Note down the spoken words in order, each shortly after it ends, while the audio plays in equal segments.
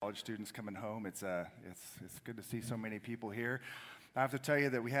college students coming home. It's good to see so many people here. I have to tell you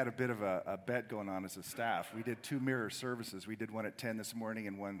that we had a bit of a bet going on as a staff. We did 2 mirror services. We did one at 10 this morning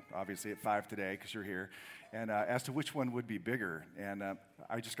and one, obviously, at 5 today because you're here. And as to which one would be bigger. And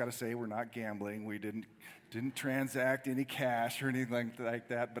I just got to say, we're not gambling. We didn't transact any cash or anything like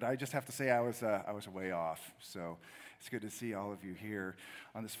that. But I just have to say I was way off. So it's good to see all of you here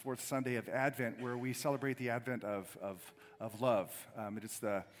on this 4th Sunday of Advent, where we celebrate the advent of love.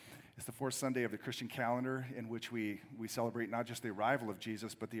 It's the 4th Sunday of the Christian calendar, in which we celebrate not just the arrival of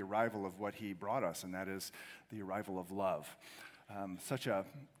Jesus, but the arrival of what he brought us, and that is the arrival of love. Such a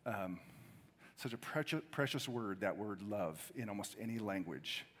precious word, that word love, in almost any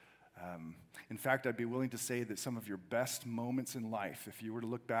language. In fact, I'd be willing to say that some of your best moments in life, if you were to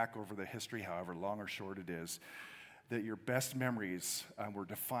look back over the history, however long or short it is, that your best memories were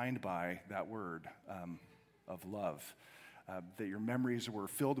defined by that word of love. That your memories were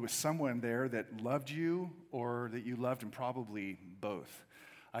filled with someone there that loved you, or that you loved, and probably both.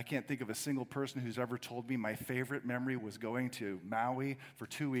 I can't think of a single person who's ever told me my favorite memory was going to Maui for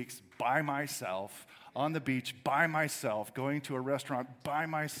 2 weeks by myself, on the beach by myself, going to a restaurant by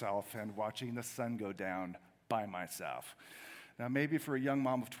myself, and watching the sun go down by myself. Now, maybe for a young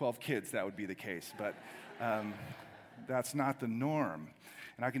mom of 12 kids that would be the case, but that's not the norm.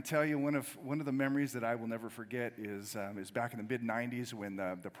 And I can tell you one of the memories that I will never forget is back in the mid-'90s when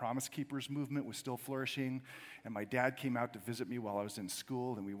the Promise Keepers movement was still flourishing, and my dad came out to visit me while I was in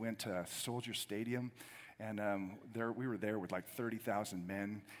school, and we went to Soldier Stadium, and we were there with like 30,000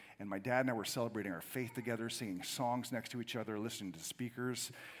 men, and my dad and I were celebrating our faith together, singing songs next to each other, listening to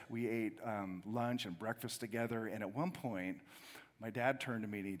speakers. We ate lunch and breakfast together, and at one point, my dad turned to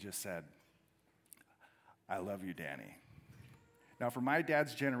me and he just said, "I love you, Danny." Now, for my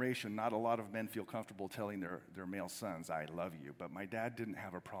dad's generation, not a lot of men feel comfortable telling their male sons, "I love you," but my dad didn't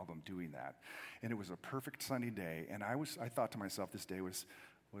have a problem doing that. And it was a perfect sunny day, and I thought to myself, this day was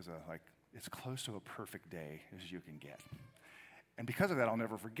as close to a perfect day as you can get. And because of that, I'll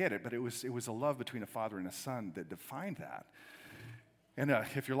never forget it, but it was a love between a father and a son that defined that. And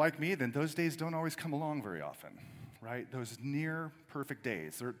if you're like me, then those days don't always come along very often, right? Those near perfect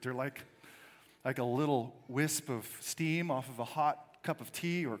days, they're like a little wisp of steam off of a hot cup of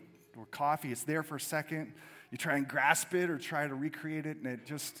tea or coffee. It's there for a second. You try and grasp it or try to recreate it, and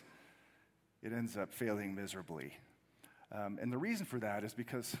it ends up failing miserably. And the reason for that is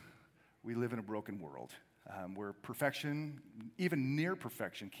because we live in a broken world where perfection, even near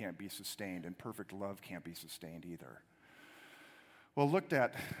perfection, can't be sustained, and perfect love can't be sustained either. Well, looked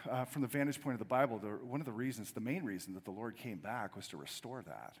at from the vantage point of the Bible, one of the main reason that the Lord came back was to restore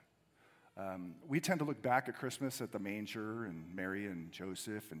that. We tend to look back at Christmas at the manger and Mary and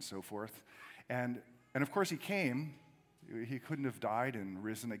Joseph and so forth. And of course he came. He couldn't have died and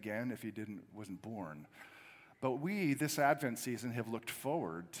risen again if he wasn't born. But we, this Advent season, have looked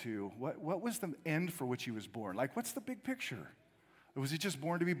forward to what was the end for which he was born? Like, what's the big picture? Was he just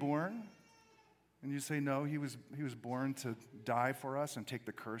born to be born? And you say, no, he was born to die for us and take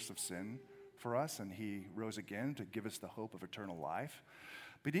the curse of sin for us, and he rose again to give us the hope of eternal life.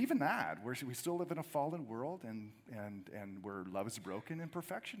 But even that, we still live in a fallen world, and where love is broken and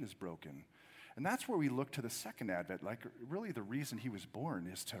perfection is broken. And that's where we look to the second Advent. Like, really the reason he was born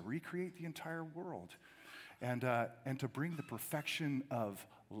is to recreate the entire world and to bring the perfection of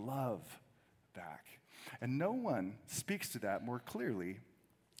love back. And no one speaks to that more clearly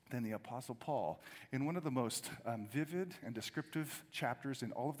than the Apostle Paul in one of the most vivid and descriptive chapters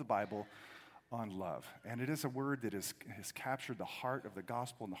in all of the Bible on love. And it is a word that has captured the heart of the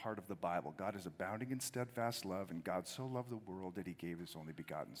gospel and the heart of the Bible. God is abounding in steadfast love, and God so loved the world that he gave his only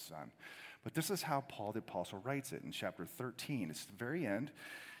begotten Son. But this is how Paul the Apostle writes it in chapter 13. It's the very end.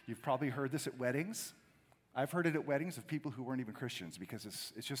 You've probably heard this at weddings. I've heard it at weddings of people who weren't even Christians, because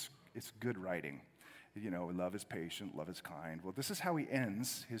it's good writing. You know, love is patient, love is kind. Well, this is how he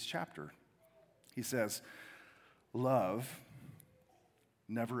ends his chapter. He says, "Love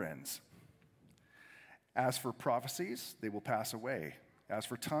never ends. As for prophecies, they will pass away. As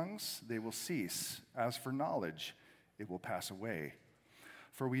for tongues, they will cease. As for knowledge, it will pass away.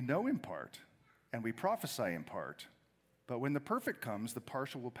 For we know in part, and we prophesy in part. But when the perfect comes, the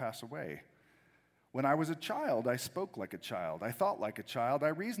partial will pass away. When I was a child, I spoke like a child. I thought like a child. I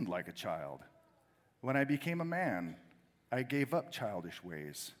reasoned like a child. When I became a man, I gave up childish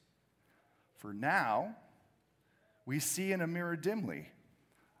ways. For now, we see in a mirror dimly,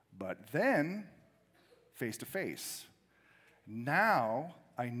 but then face to face. Now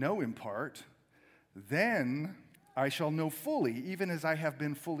I know in part, then I shall know fully, even as I have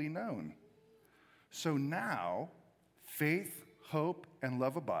been fully known. So now, faith, hope, and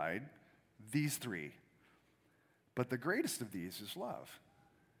love abide, these three. But the greatest of these is love.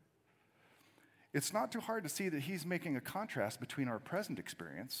 It's not too hard to see that he's making a contrast between our present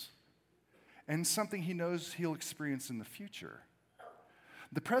experience and something he knows he'll experience in the future.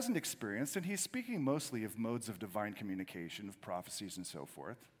 The present experience, and he's speaking mostly of modes of divine communication, of prophecies and so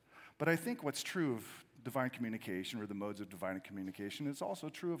forth, but I think what's true of divine communication or the modes of divine communication is also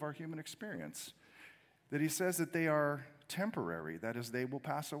true of our human experience. That he says that they are temporary, that is, they will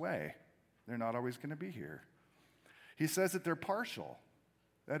pass away. They're not always going to be here. He says that they're partial,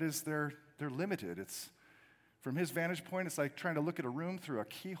 that is, they're limited. It's from his vantage point, it's like trying to look at a room through a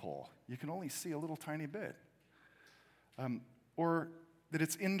keyhole. You can only see a little tiny bit. Or that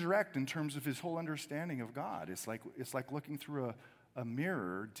it's indirect in terms of his whole understanding of God. It's like looking through a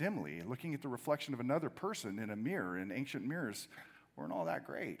mirror dimly, looking at the reflection of another person in a mirror. In ancient mirrors weren't all that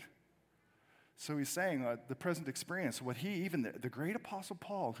great. So he's saying the present experience, what even the great Apostle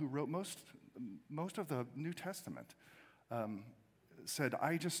Paul, who wrote most of the New Testament, said,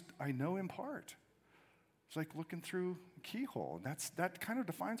 I know in part. It's like looking through a keyhole. That kind of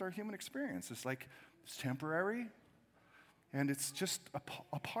defines our human experience. It's like it's temporary, and it's just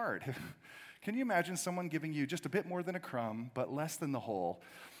a part. Can you imagine someone giving you just a bit more than a crumb, but less than the whole,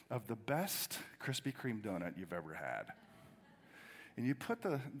 of the best Krispy Kreme donut you've ever had? And you put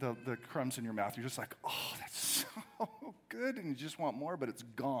the crumbs in your mouth, you're just like, oh, that's so good, and you just want more, but it's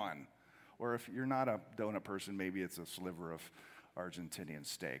gone. Or if you're not a donut person, maybe it's a sliver of Argentinian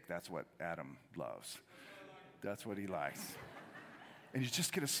steak. That's what Adam loves. That's what he likes. And you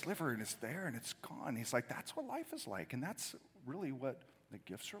just get a sliver, and it's there, and it's gone. He's like, that's what life is like, and that's really what the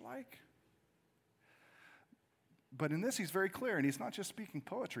gifts are like. But in this, he's very clear, and he's not just speaking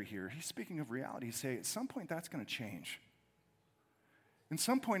poetry here. He's speaking of reality. He's saying, at some point, that's going to change. At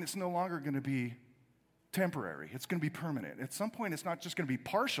some point, it's no longer going to be temporary. It's going to be permanent. At some point, it's not just going to be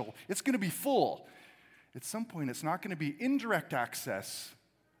partial. It's going to be full. At some point, it's not going to be indirect access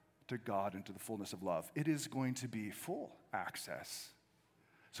to God and to the fullness of love. It is going to be full access.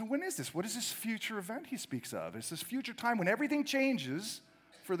 So when is this? What is this future event he speaks of? It's this future time when everything changes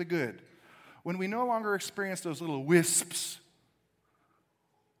for the good. When we no longer experience those little wisps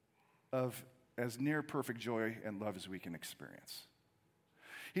of as near perfect joy and love as we can experience.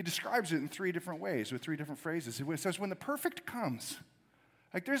 He describes it in three different ways with three different phrases. He says, when the perfect comes,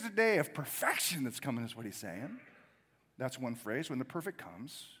 like there's a day of perfection that's coming, is what he's saying. That's one phrase, when the perfect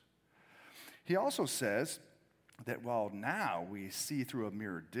comes. He also says that while now we see through a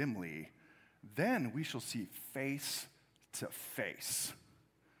mirror dimly, then we shall see face to face.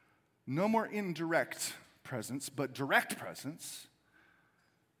 No more indirect presence, but direct presence.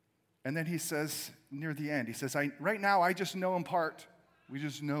 And then he says, near the end, he says, right now I just know in part. We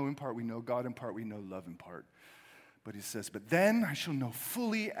just know in part. We know God in part. We know love in part. But he says, but then I shall know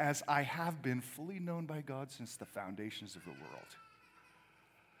fully as I have been fully known by God since the foundations of the world.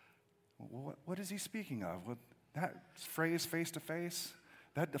 What is he speaking of? Well, that phrase, face to face,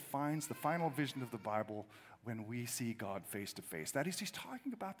 that defines the final vision of the Bible when we see God face to face. That is, he's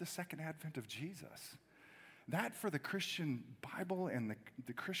talking about the second advent of Jesus. That for the Christian Bible and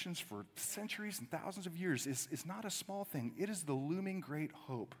the Christians for centuries and thousands of years is not a small thing. It is the looming great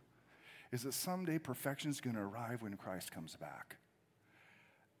hope, is that someday perfection is going to arrive when Christ comes back.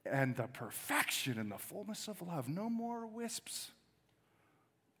 And the perfection and the fullness of love, no more wisps,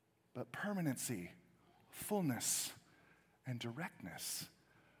 but permanency, fullness, and directness.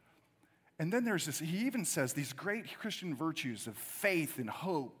 And then there's this, he even says these great Christian virtues of faith and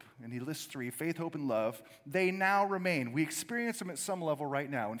hope, and he lists three, faith, hope, and love, they now remain. We experience them at some level right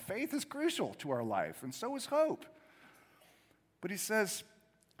now, and faith is crucial to our life, and so is hope. But he says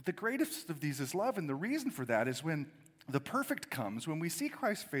the greatest of these is love, and the reason for that is when the perfect comes, when we see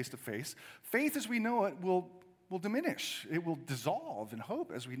Christ face to face, faith as we know it will diminish. It will dissolve, and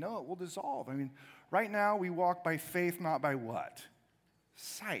hope as we know it will dissolve. I mean, right now we walk by faith, not by what?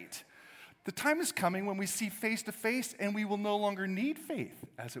 Sight. The time is coming when we see face to face and we will no longer need faith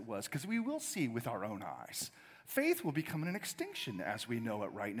as it was, because we will see with our own eyes. Faith will become an extinction as we know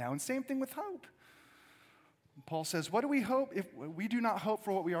it right now, and same thing with hope. Paul says, what do we hope if we do not hope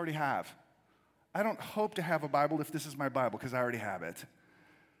for what we already have? I don't hope to have a Bible if this is my Bible because I already have it.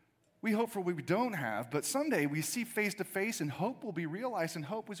 We hope for what we don't have, but someday we see face to face and hope will be realized, and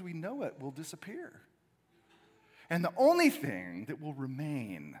hope as we know it will disappear. And the only thing that will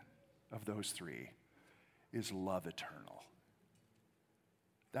remain of those three is love eternal.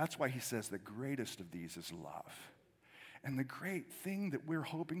 That's why he says the greatest of these is love. And the great thing that we're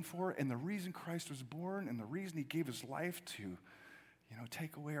hoping for, and the reason Christ was born, and the reason he gave his life to,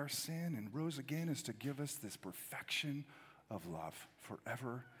 take away our sin and rose again, is to give us this perfection of love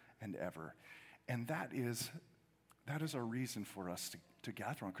forever and ever. And that is our reason for us to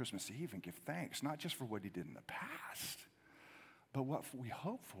gather on Christmas Eve and give thanks, not just for what he did in the past, but what we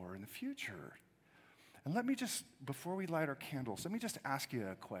hope for in the future. And let me just, before we light our candles, let me just ask you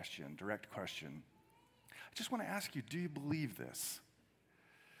a question, direct question. I just want to ask you, do you believe this?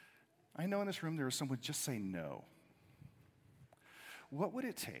 I know in this room there is someone just say no. What would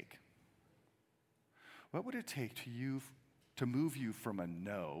it take? What would it take to move you from a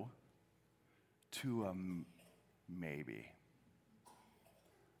no to a maybe?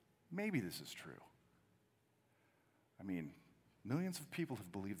 Maybe this is true. I mean, millions of people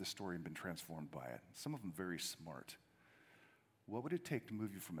have believed the story and been transformed by it. Some of them very smart. What would it take to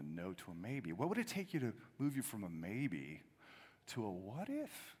move you from a no to a maybe? What would it take you to move you from a maybe to a what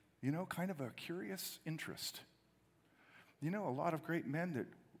if? You know, kind of a curious interest. You know, a lot of great men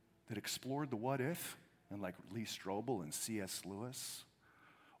that explored the what if, and like Lee Strobel and C.S. Lewis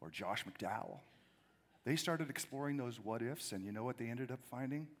or Josh McDowell, they started exploring those what ifs, and you know what they ended up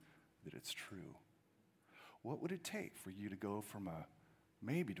finding? That it's true. What would it take for you to go from a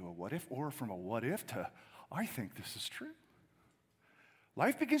maybe to a what if, or from a what if to I think this is true?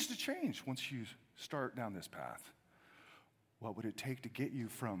 Life begins to change once you start down this path. What would it take to get you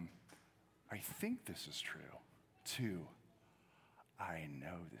from I think this is true to I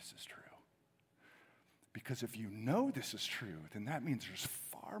know this is true? Because if you know this is true, then that means there's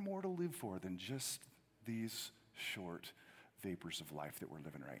far more to live for than just these short vapors of life that we're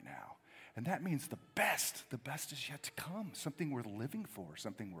living right now. And that means the best is yet to come, something worth living for,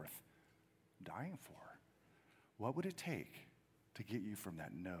 something worth dying for. What would it take to get you from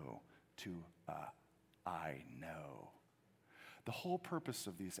that no to I know? The whole purpose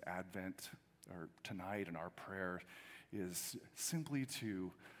of these Advent, or tonight in our prayer, is simply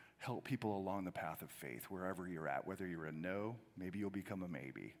to help people along the path of faith, wherever you're at. Whether you're a no, maybe you'll become a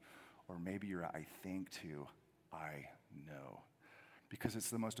maybe. Or maybe you're a I think to I know. Because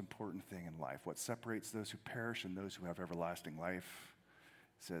it's the most important thing in life. What separates those who perish and those who have everlasting life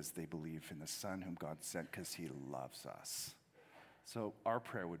says they believe in the Son whom God sent because he loves us. So our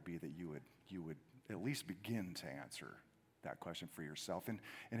prayer would be that you would at least begin to answer that question for yourself. And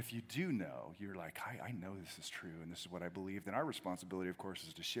if you do know, you're like, I know this is true and this is what I believe, then our responsibility, of course,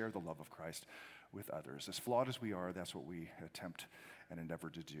 is to share the love of Christ with others. As flawed as we are, that's what we attempt and endeavor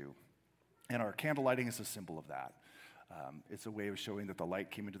to do. And our candle lighting is a symbol of that. It's a way of showing that the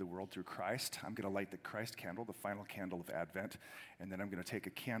light came into the world through Christ. I'm going to light the Christ candle, the final candle of Advent, and then I'm going to take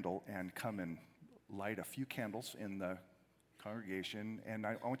a candle and come and light a few candles in the congregation, and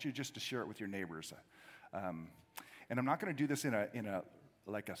I want you just to share it with your neighbors. And I'm not going to do this in a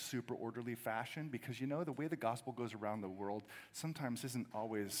like a super orderly fashion, because you know the way the gospel goes around the world sometimes isn't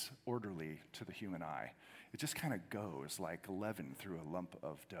always orderly to the human eye. It just kind of goes like leaven through a lump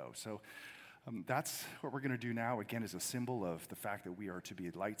of dough. So that's what we're going to do now, again, as a symbol of the fact that we are to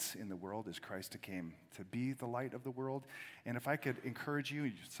be lights in the world as Christ came to be the light of the world. And if I could encourage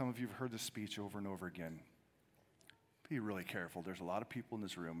you, some of you have heard this speech over and over again, be really careful. There's a lot of people in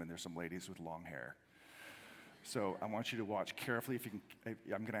this room, and there's some ladies with long hair. So I want you to watch carefully. If you can,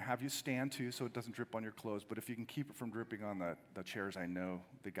 I'm going to have you stand too so it doesn't drip on your clothes, but if you can keep it from dripping on the chairs, I know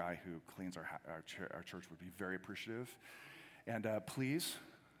the guy who cleans our church would be very appreciative. And please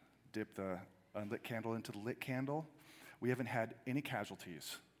dip the unlit candle into the lit candle. We haven't had any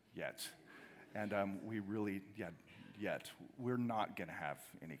casualties yet. And we're not going to have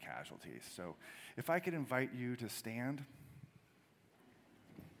any casualties. So if I could invite you to stand.